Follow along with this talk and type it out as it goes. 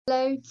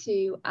Hello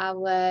to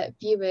our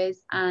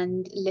viewers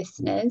and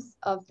listeners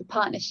of the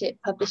Partnership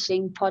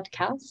Publishing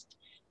podcast.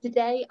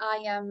 Today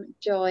I am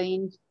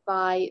joined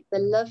by the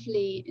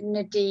lovely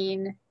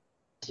Nadine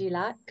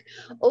Dulac,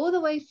 all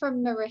the way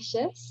from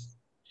Mauritius,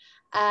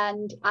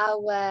 and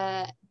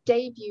our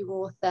debut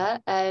author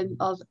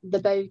of The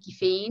Bogey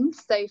Fiend.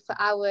 So for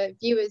our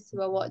viewers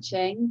who are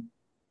watching,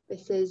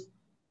 this is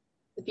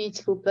the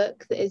beautiful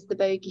book that is The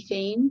Bogey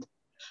Fiend.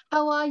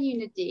 How are you,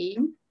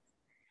 Nadine?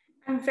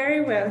 I'm very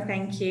well,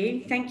 thank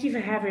you. Thank you for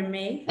having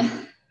me.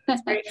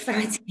 It's very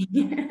exciting.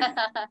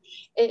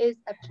 It is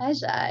a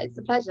pleasure. It's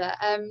a pleasure.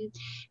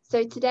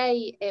 So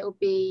today it'll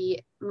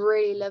be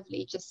really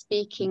lovely just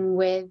speaking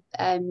with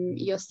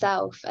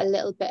yourself a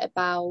little bit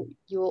about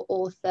your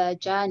author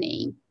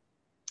journey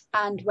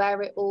and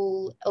where it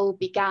all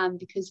began,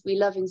 because we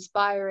love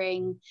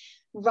inspiring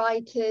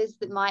writers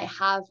that might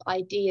have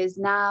ideas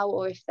now,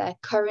 or if they're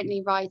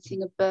currently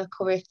writing a book,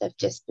 or if they've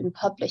just been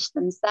published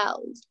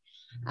themselves.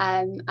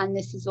 And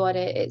this is what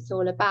it's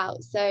all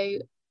about. So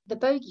The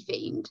Bogey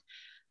Fiend,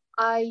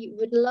 I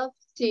would love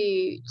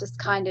to just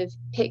kind of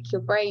pick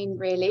your brain,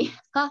 really.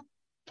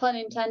 Pun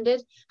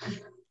intended.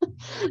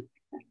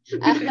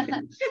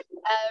 I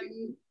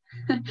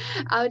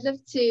would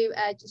love to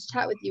just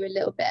chat with you a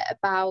little bit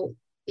about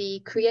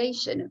the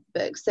creation of the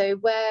book. So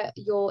where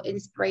your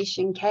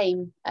inspiration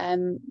came,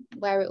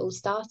 where it all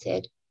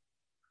started.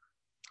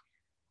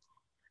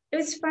 It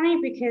was funny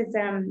because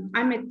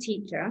I'm a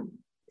teacher.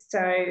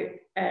 So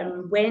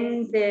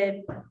when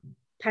the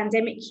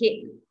pandemic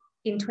hit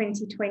in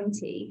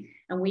 2020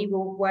 and we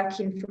were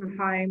working from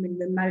home and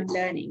remote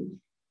learning,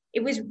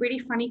 it was really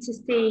funny to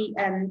see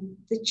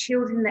the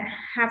children that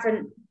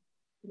haven't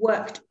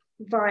worked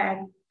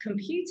via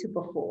computer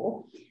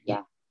before,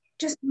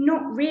 just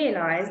not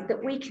realize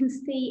that we can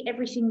see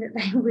everything that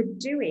they were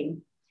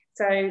doing.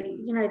 So,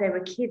 there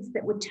were kids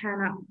that would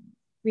turn up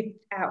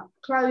without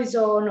clothes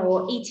on,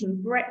 or eating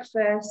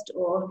breakfast,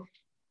 or,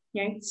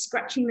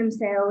 scratching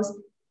themselves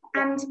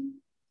and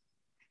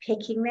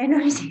picking their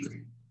noses.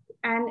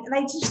 And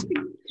they just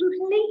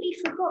completely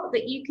forgot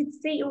that you could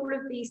see all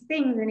of these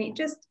things. And it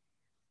just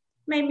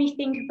made me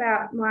think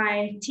about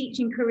my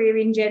teaching career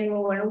in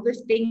general, and all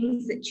the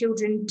things that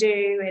children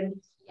do,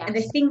 and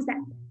the things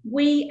that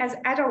we as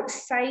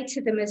adults say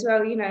to them as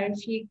well.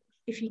 If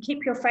you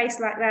keep your face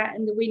like that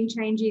and the wind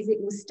changes,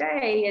 it will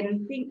stay,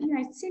 and think,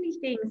 silly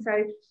things.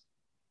 So,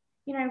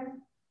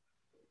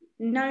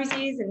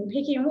 noses and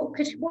picking, what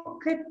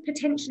could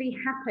potentially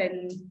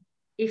happen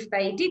if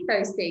they did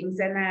those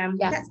things, and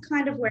that's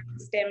kind of where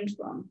it stemmed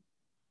from.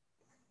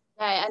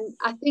 Yeah, and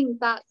I think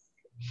that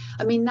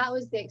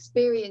was the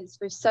experience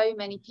with so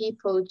many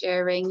people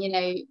during,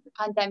 the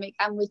pandemic,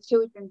 and with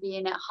children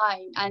being at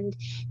home. And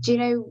do you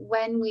know,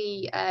 when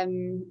we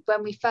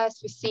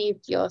first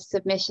received your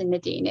submission,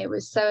 Nadine, it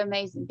was so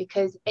amazing,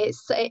 because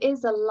it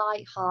is a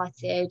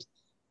light-hearted,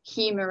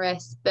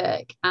 humorous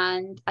book,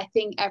 and I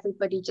think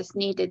everybody just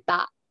needed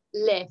that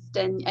lift.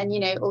 And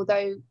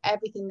although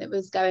everything that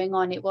was going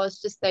on, it was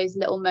just those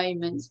little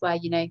moments where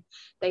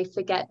they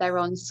forget they're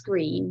on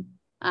screen,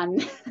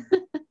 and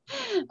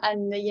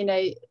and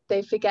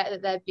they forget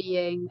that they're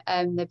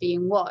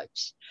being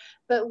watched.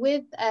 But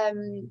with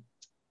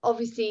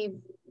obviously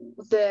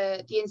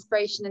the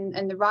inspiration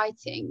and the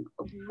writing,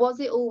 was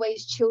it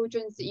always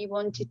children's that you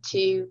wanted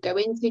to go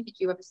into? Did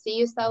you ever see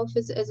yourself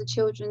as a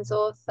children's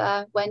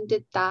author? When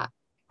did that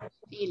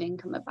feeling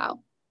come about?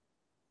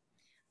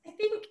 I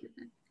think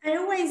I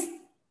always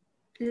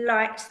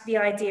liked the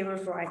idea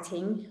of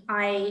writing.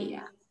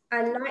 I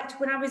liked,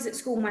 when I was at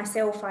school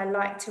myself, I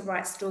liked to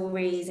write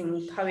stories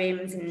and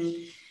poems, and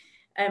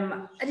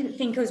I didn't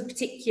think I was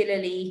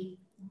particularly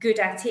good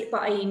at it,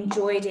 but I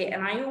enjoyed it.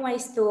 And I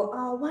always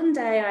thought, one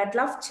day I'd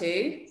love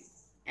to.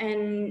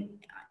 And,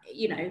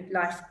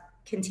 life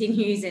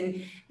continues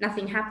and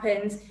nothing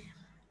happens.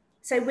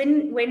 So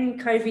when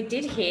COVID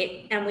did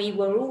hit and we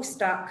were all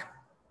stuck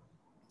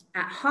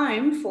at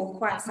home for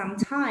quite some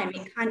time,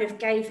 it kind of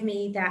gave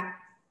me that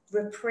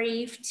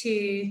reprieve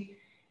to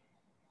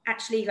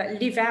actually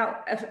live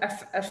out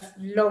a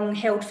long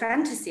held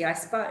fantasy, I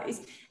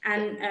suppose.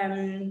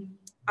 And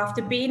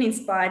after being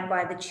inspired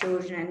by the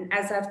children,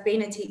 as I've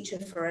been a teacher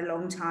for a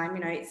long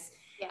time,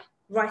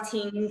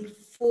 writing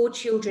for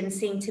children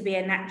seemed to be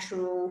a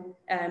natural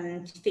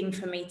thing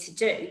for me to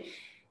do.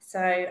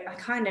 So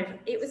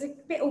it was a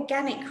bit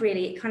organic,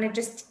 really. It kind of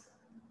just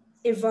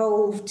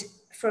evolved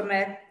from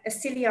a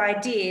silly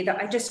idea that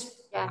I just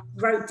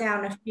wrote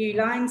down a few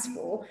lines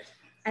for,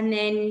 and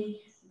then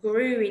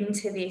grew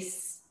into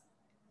this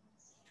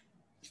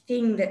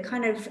thing that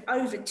kind of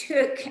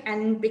overtook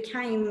and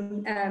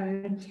became,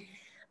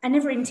 I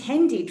never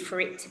intended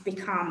for it to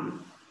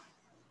become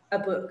a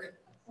book.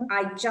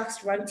 I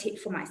just wrote it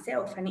for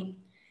myself, and it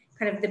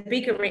kind of, the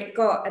bigger it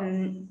got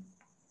and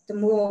the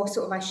more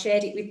sort of I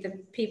shared it with the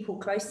people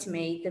close to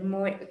me, the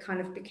more it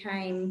kind of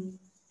became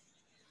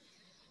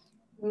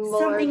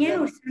something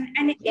else.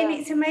 And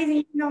it's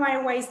amazing. I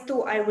always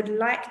thought I would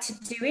like to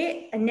do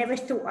it. I never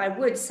thought I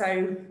would.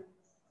 So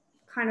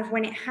kind of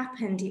when it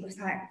happened, it was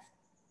like,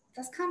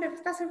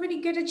 that's a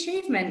really good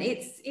achievement.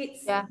 It's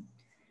Yeah.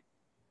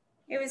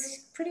 It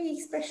was pretty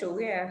special,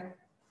 yeah.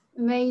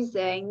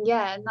 Amazing.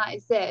 Yeah, and that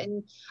is it.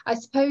 And I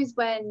suppose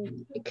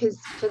because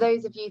for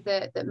those of you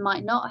that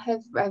might not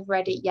have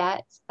read it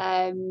yet,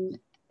 there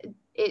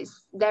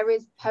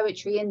is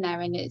poetry in there,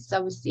 and it's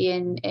obviously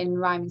in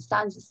rhyme and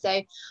stanzas.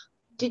 So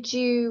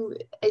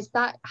is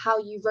that how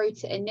you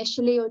wrote it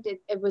initially, or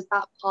was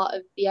that part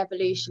of the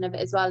evolution of it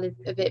as well,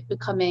 of it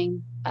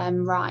becoming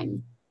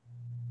rhyme?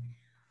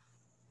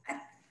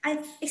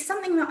 It's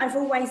something that I've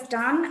always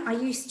done. I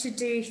used to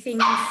do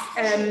things,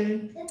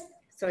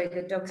 sorry,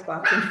 the dog's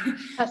barking.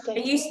 I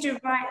used to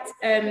write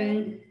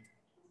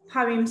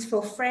poems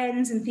for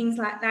friends and things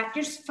like that,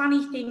 just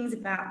funny things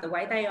about the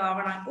way they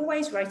are, and I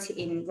always wrote it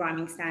in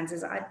rhyming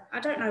stanzas. I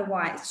don't know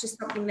why, it's just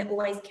something that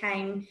always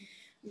came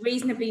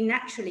reasonably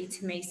naturally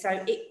to me. So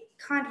it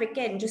kind of,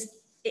 again, just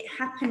it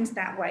happened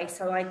that way.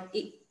 So I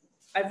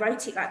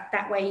wrote it like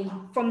that way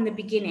from the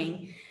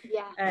beginning.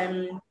 Yeah.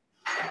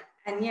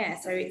 And yeah,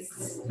 so it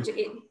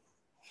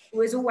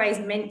was always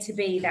meant to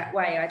be that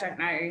way. I don't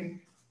know.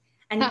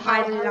 And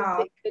how I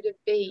love it could have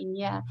been.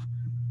 Yeah.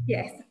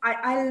 Yes,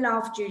 I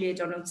love Julia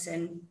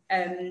Donaldson.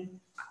 I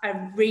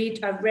read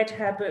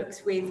her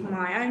books with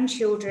my own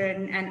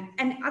children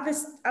and other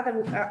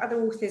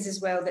authors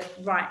as well that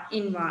write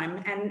in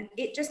rhyme, and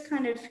it just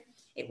kind of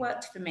it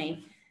worked for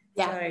me.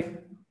 Yeah. So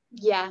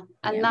yeah,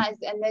 and yeah.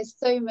 There's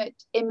so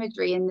much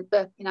imagery in the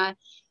book, and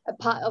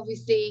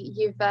obviously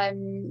you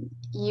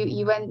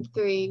went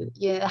through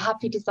a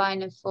happy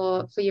designer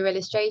for your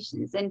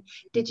illustrations. And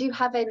did you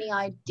have any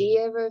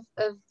idea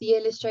of the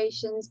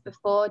illustrations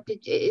before?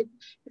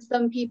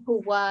 Some people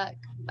work,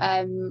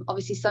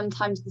 obviously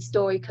sometimes the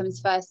story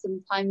comes first,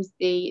 sometimes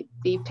the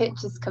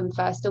pictures come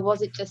first, or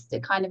was it just a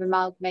kind of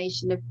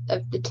amalgamation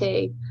of the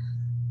two?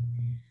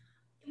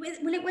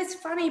 Well, it was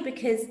funny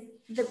because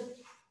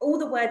all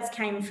the words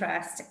came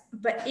first,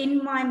 but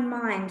in my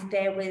mind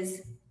there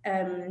was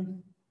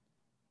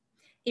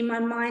in my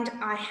mind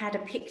I had a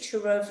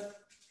picture of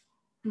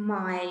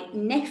my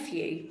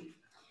nephew,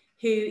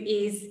 who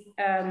is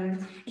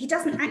he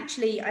doesn't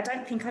actually, I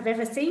don't think I've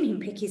ever seen him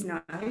pick his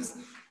nose,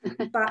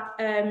 but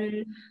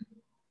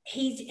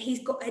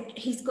he's got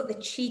the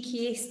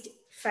cheekiest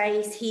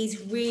face.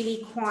 He's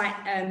really quite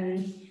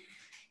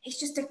he's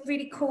just a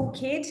really cool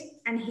kid,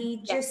 and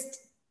he just,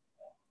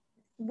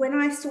 when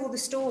I saw the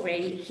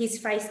story, his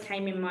face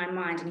came in my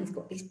mind, and he's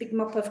got this big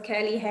mop of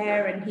curly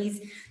hair, and he's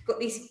got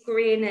this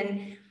grin,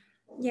 and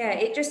yeah,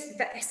 it just,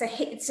 that's a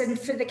hit. And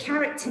for the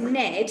character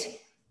Ned,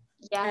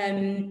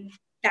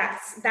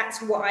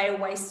 that's what I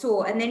always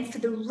saw. And then for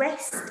the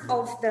rest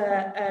of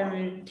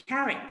the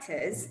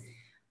characters,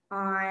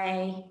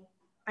 I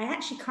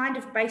actually kind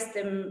of based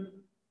them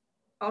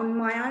on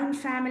my own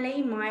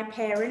family, my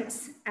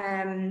parents,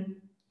 and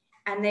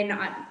then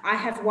I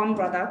have one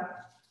brother,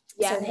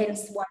 so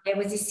hence why there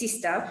was his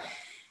sister.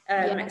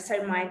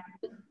 So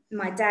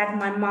my dad,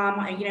 my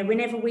mum,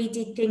 whenever we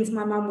did things,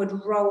 my mum would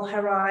roll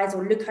her eyes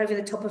or look over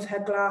the top of her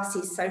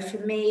glasses. So for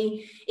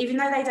me, even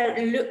though they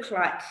don't look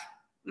like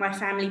my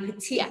family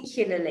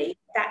particularly,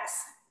 that's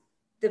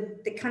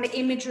the kind of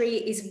imagery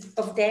is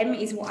of them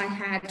is what I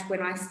had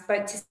when I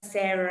spoke to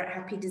Sarah at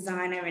Happy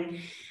Designer,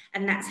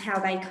 and that's how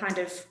they kind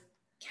of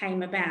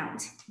came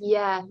about.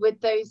 Yeah,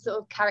 with those sort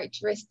of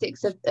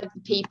characteristics of the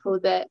people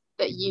that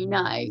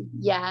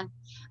yeah.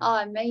 Oh,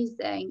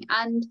 amazing.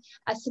 And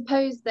I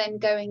suppose then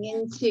going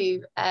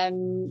into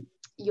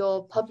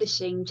your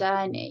publishing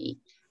journey,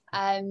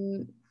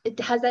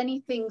 has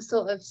anything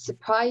sort of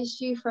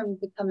surprised you from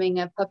becoming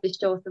a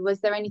published author?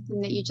 Was there anything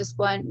that you just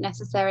weren't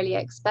necessarily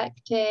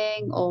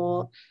expecting,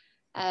 or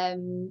that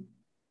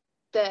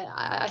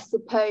I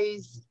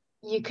suppose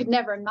you could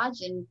never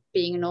imagine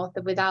being an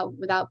author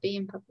without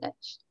being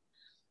published?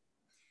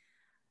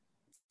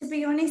 To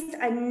be honest,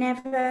 I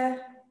never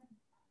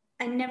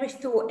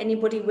thought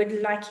anybody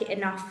would like it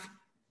enough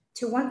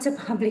to want to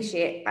publish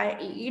it.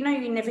 You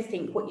never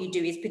think what you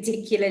do is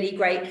particularly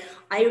great.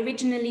 I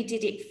originally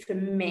did it for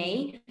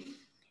me.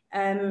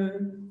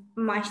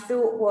 My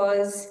thought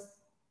was,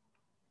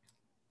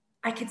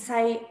 I could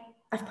say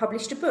I've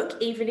published a book,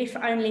 even if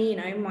only,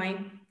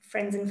 my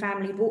friends and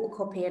family bought a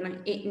copy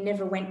and it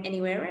never went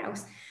anywhere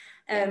else.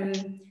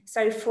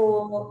 So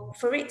for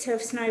it to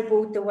have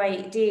snowballed the way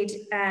it did,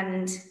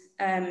 and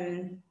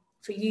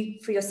for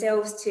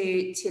yourselves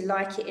to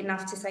like it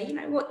enough to say,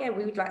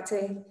 we would like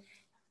to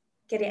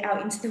get it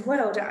out into the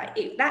world,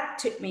 that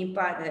took me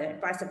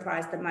by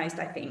surprise the most,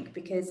 I think,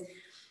 because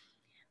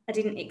I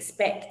didn't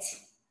expect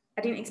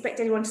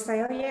anyone to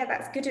say, oh yeah,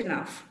 that's good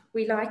enough,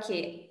 we like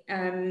it.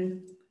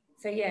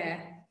 So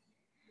yeah,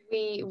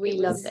 we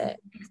love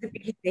it.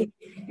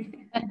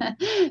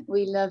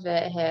 We love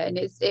it here, and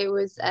it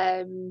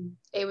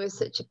was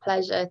such a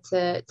pleasure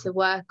to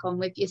work on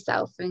with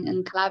yourself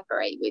and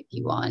collaborate with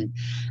you on,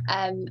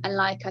 and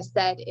like I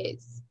said,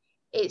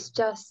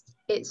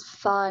 it's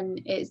fun,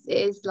 it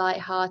is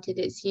light-hearted,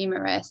 it's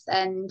humorous.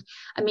 And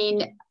I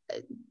mean,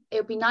 it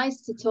would be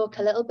nice to talk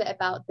a little bit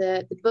about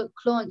the book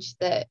launch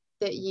that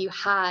that you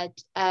had,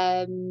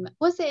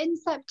 was it in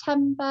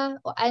September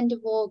or end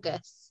of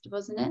August,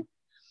 wasn't it?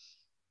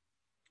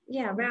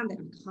 Yeah, around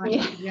then.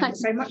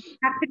 So much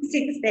happened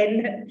since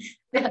then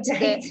that the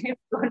dates have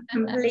gone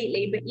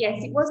completely. But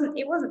yes, it wasn't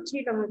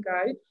too long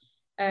ago.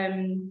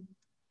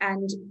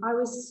 And I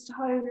was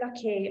so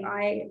lucky.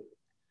 I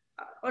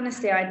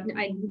honestly, I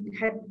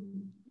had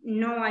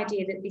no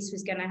idea that this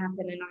was going to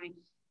happen, and I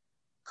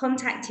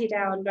contacted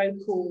our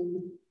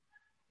local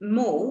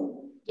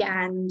mall,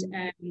 and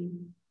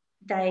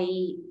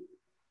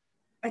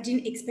I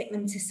didn't expect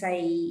them to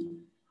say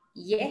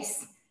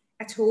yes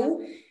at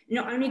all.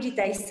 Not only did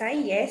they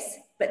say yes,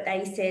 but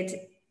they said,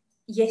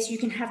 yes, you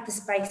can have the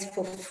space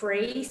for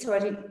free. So I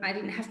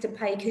didn't have to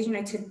pay, because, you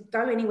know, to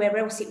go anywhere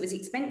else, it was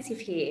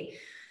expensive here.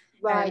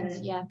 Right,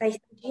 They said,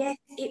 yes,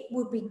 it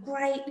would be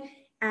great.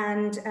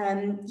 And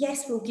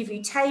yes, we'll give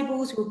you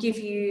tables, we'll give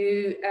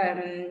you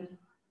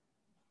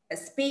a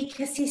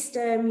speaker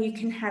system. You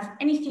can have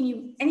anything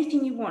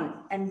you want,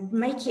 and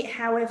make it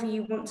however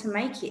you want to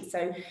make it.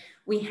 So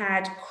we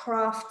had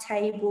craft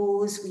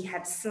tables, we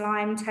had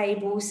slime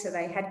tables, so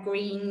they had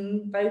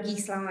green bogey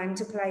slime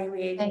to play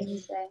with.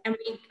 Amazing. And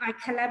I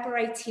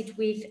collaborated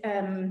with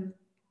a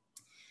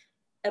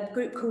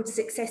group called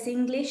Success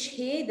English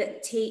here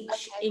that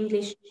teach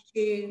English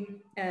to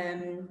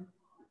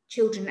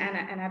children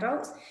and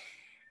adults.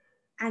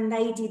 And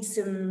they did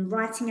some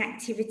writing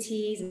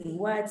activities and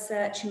word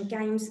search and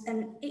games,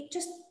 and it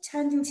just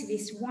turned into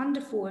this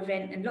wonderful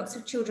event. And lots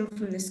of children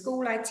from the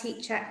school I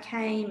teach at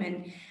came,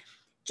 and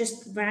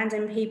just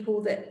random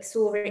people that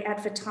saw it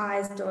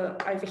advertised or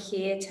over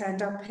here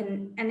turned up,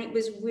 and it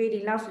was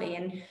really lovely.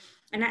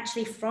 And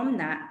actually from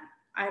that,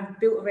 I've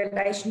built a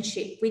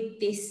relationship with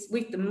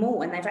the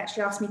mall, and they've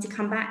actually asked me to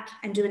come back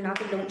and do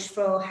another launch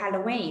for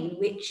Halloween,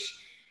 which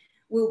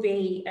will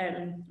be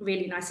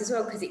really nice as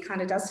well, because it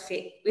kind of does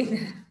fit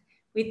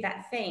with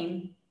that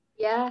theme.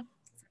 Yeah.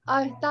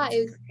 Oh,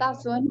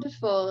 that's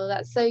wonderful.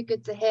 That's so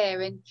good to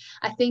hear. And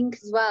I think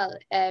as well,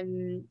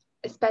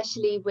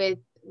 especially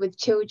with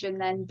children,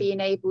 then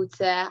being able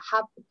to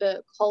have the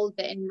book, hold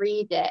it and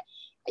read it.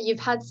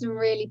 You've had some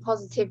really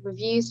positive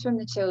reviews from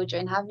the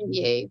children, haven't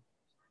you?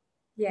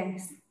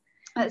 Yes.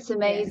 That's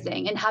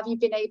amazing. Yeah. And have you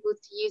been able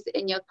to use it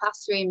in your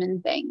classroom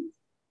and things?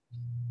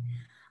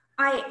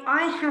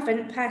 I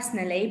haven't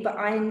personally, but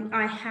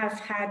I have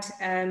had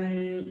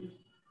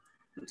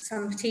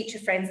some teacher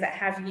friends that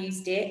have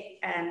used it,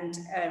 and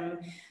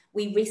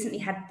we recently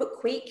had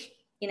Book Week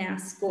in our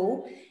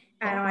school,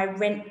 and I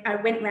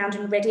went round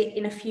and read it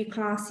in a few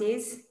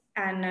classes,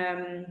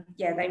 and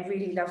yeah, they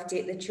really loved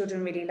it. The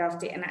children really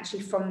loved it, and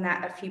actually from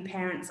that, a few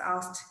parents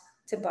asked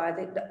to buy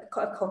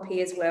a copy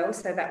as well.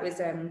 So that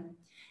was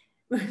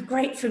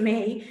great for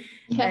me.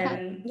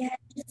 Yeah,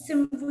 just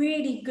some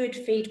really good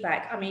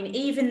feedback. I mean,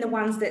 even the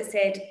ones that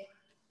said,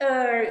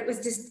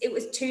 it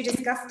was too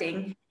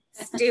disgusting,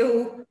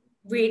 still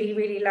really,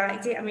 really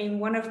liked it. I mean,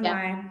 one of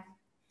my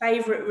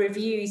favorite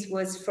reviews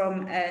was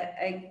from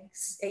a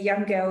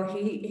young girl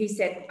who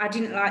said, I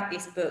didn't like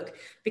this book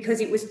because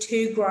it was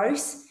too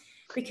gross,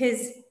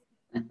 because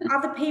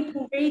other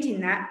people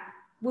reading that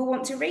will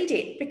want to read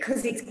it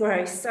because it's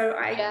gross. So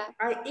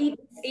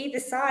either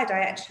side, I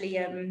actually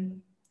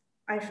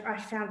I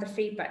found the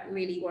feedback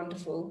really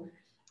wonderful.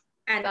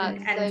 And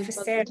for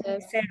Sarah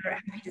at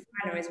Happy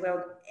Designer as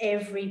well,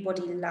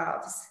 everybody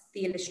loves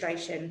the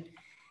illustration.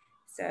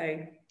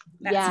 So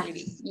that's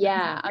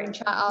I'm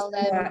trying.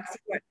 It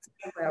works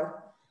so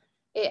well.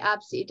 It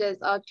absolutely does.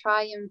 I'll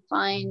try and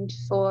find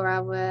for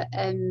our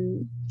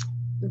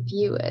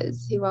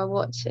viewers who are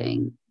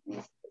watching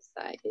this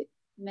side. It's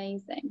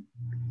amazing.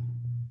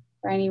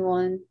 For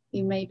anyone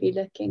who may be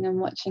looking and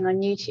watching on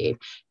YouTube,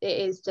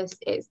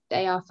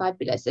 they are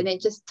fabulous, and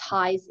it just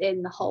ties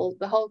in the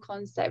whole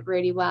concept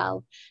really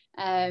well.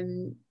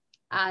 And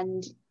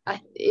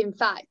in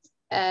fact,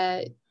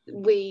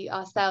 we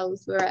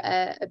ourselves were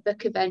at a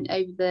book event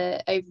over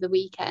the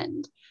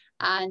weekend,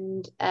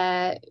 and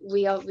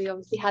we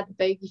obviously had the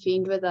Bogey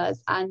Fiend with us,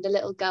 and a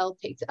little girl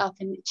picked it up,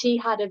 and she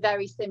had a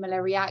very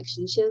similar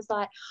reaction. She was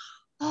like,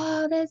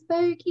 oh, there's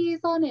bogies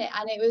on it.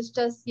 And it was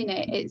just, you know,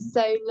 it's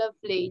so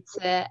lovely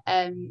to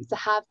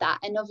have that.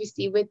 And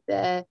obviously with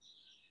the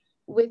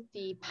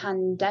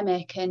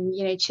pandemic, and,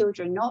 you know,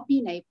 children not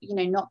being able, you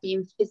know, not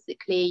being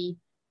physically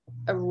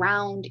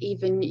around,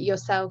 even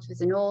yourself as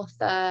an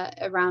author,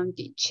 around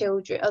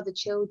other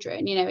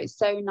children, you know, it's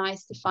so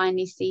nice to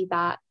finally see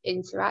that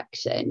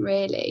interaction,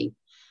 really.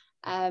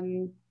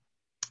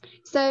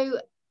 So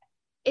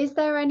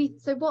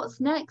what's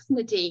next,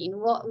 Nadine?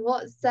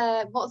 What's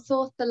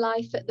author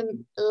life at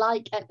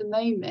the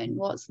moment?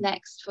 What's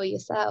next for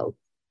yourself?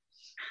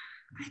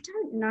 I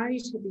don't know,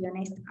 to be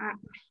honest.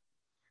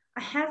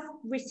 I have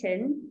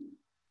written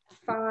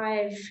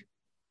 5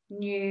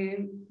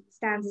 new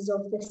stanzas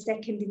of the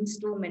second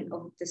installment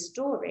of the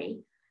story,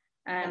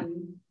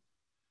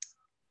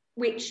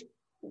 which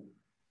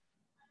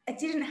I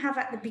didn't have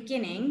at the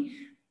beginning,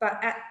 but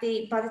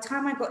by the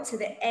time I got to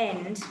the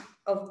end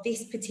of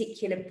this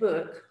particular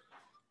book,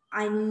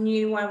 I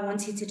knew I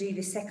wanted to do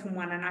the second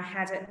one, and I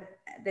have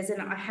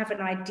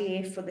an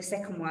idea for the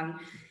second one,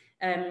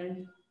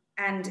 and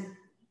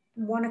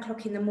 1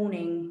 o'clock in the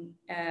morning,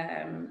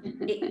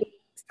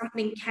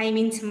 something came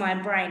into my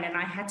brain, and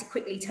I had to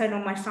quickly turn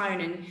on my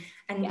phone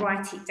and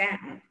write it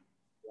down.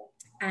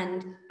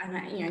 And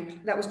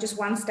that was just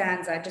one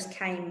stanza, just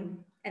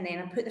came, and then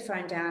I put the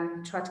phone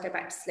down, tried to go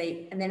back to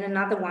sleep, and then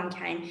another one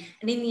came,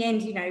 and in the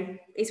end,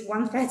 it's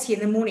 1:30 in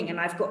the morning, and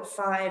I've got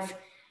 5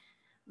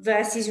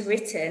 verses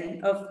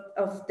written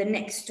of the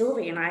next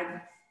story, and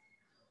I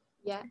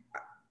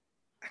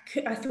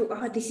thought,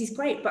 oh, this is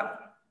great. But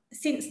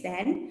since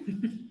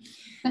then,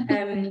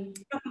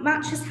 not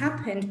much has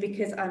happened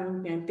because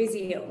I'm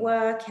busy at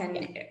work, and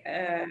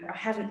I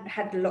haven't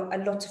had a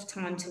lot of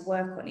time to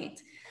work on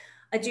it.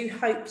 I do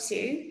hope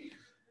to,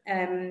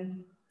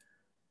 and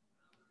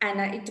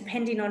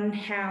depending on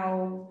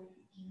how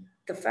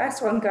the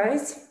first one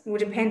goes will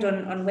depend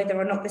on whether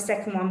or not the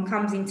second one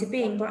comes into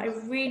being, but I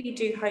really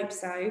do hope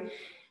so.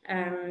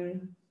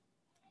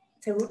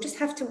 So we'll just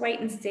have to wait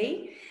and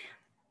see.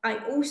 I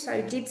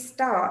also did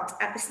start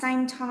at the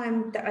same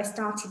time that I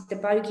started The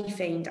Bogey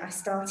Fiend. I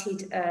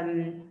started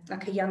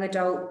like a young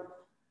adult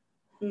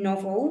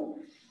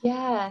novel.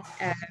 Yeah.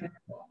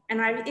 And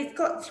it's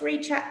got 3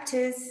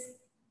 chapters.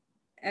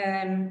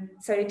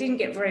 So it didn't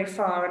get very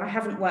far, and I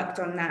haven't worked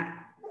on that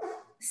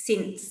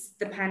since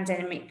the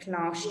pandemic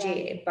last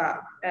year,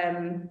 but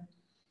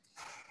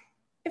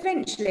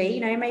eventually,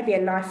 maybe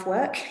a life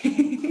work,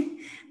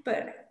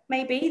 but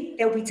maybe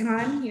there'll be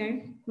time,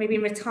 maybe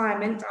in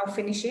retirement I'll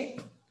finish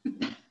it.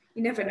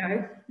 You never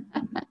know.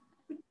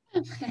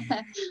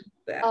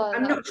 But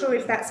I'm not sure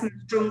if that's my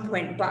strong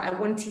point, but I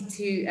wanted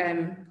to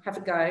have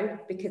a go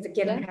because,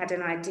 again, I had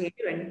an idea,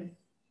 and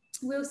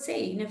we'll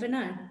see. You never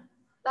know.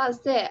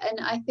 That's it. And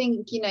I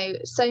think,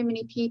 so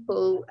many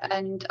people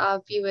and our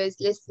viewers,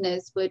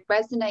 listeners would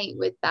resonate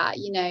with that,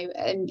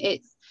 and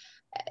it's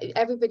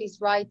everybody's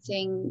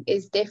writing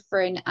is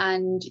different,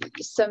 and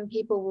some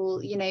people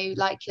will,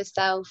 like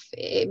yourself,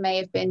 it may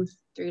have been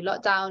through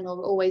lockdown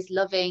or always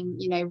loving,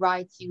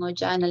 writing or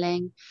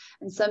journaling,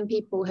 and some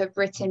people have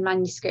written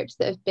manuscripts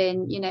that have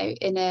been,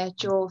 in a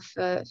drawer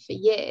for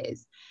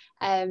years.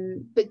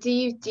 But do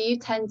you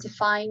tend to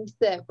find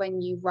that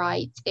when you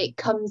write, it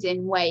comes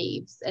in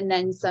waves, and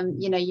then some,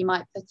 you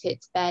might put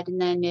it to bed,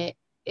 and then it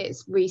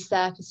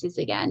resurfaces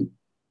again?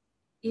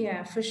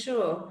 Yeah, for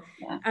sure.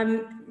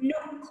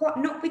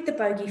 Not with The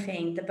Bogey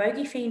Fiend. The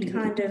Bogey Fiend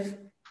kind of,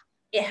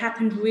 it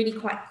happened really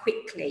quite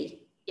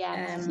quickly.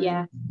 Yes.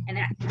 And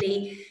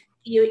actually,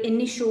 your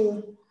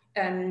initial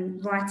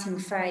writing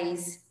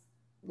phase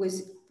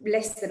was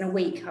less than a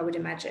week, I would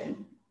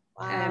imagine.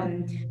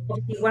 Wow.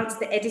 Obviously, once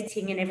the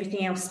editing and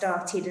everything else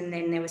started, and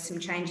then there were some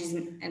changes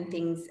and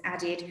things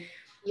added,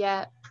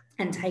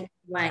 and taken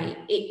away,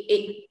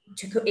 it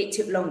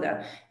took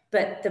longer.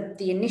 But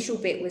the initial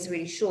bit was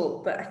really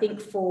short. But I think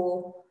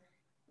for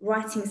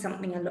writing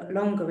something a lot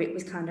longer, it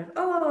was kind of,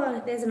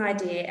 oh, there's an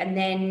idea, and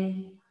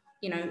then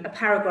a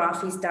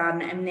paragraph is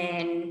done, and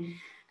then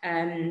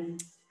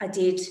I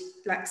did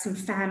like some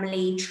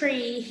family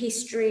tree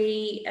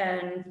history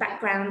and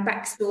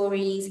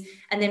backstories,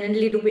 and then a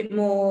little bit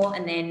more,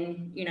 and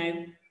then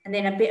and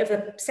then a bit of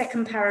a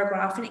second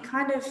paragraph, and it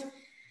kind of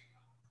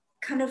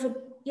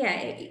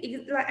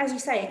like, as you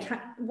say, it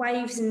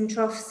waves and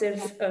troughs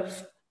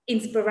of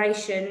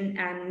inspiration,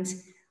 and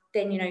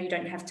then you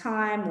don't have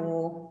time,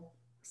 or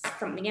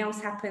something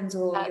else happens,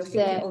 or you're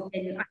thinking, oh,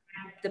 then I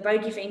have The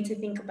Bogey Fiend to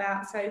think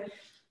about. So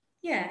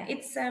yeah,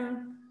 it's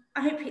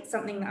I hope it's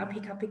something that I'll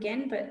pick up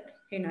again, but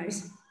who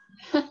knows.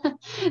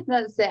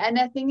 That's it. And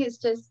I think it's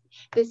just,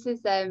 this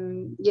is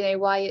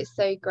why it's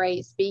so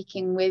great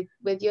speaking with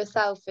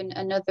yourself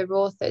and other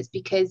authors,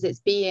 because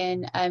it's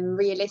being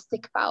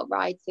realistic about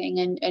writing,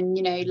 and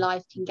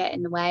life can get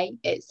in the way.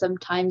 It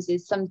sometimes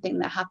is something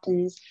that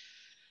happens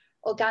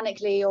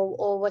organically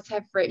or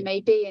whatever it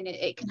may be, and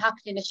it can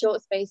happen in a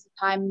short space of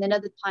time, and then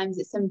other times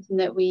it's something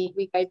that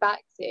we go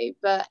back to.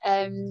 But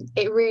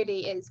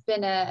it's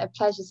been a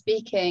pleasure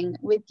speaking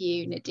with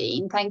you,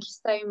 Nadine. Thank you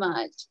so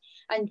much.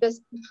 And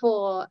just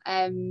before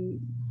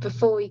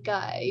we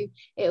go,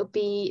 it'll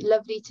be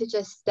lovely to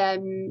just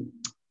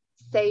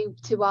say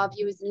to our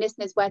viewers and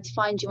listeners where to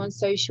find you on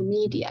social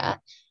media.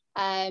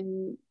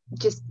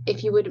 Just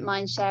if you wouldn't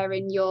mind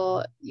sharing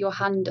your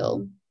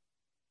handle.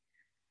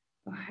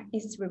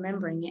 It's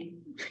remembering it.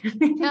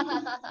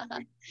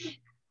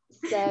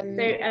 So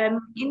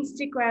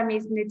Instagram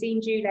is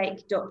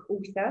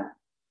nadinejulake.author,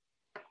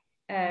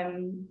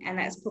 and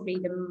that's probably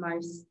the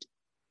most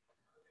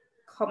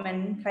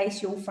common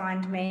place you'll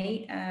find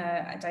me.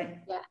 I don't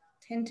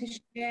tend to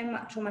share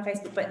much on my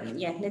Facebook, but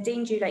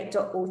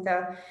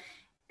nadinejulake.author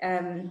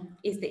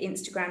is the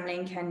Instagram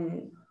link,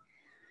 and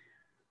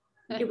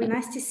it'll be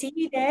nice to see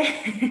you there.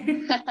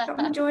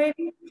 Come join,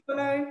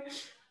 follow.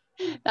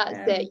 That's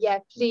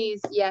it.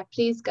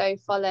 Please go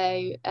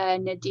follow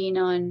Nadine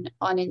on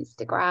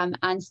Instagram,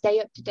 and stay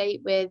up to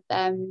date with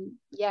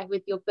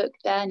your book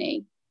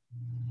journey.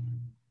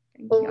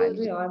 I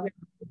will.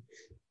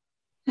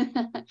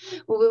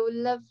 Well, we'll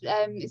love.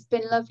 It's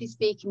been lovely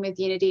speaking with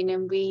you, Nadine,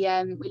 and we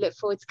look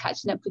forward to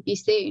catching up with you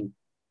soon.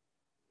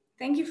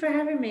 Thank you for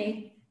having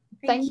me.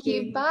 Thank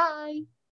you. Bye.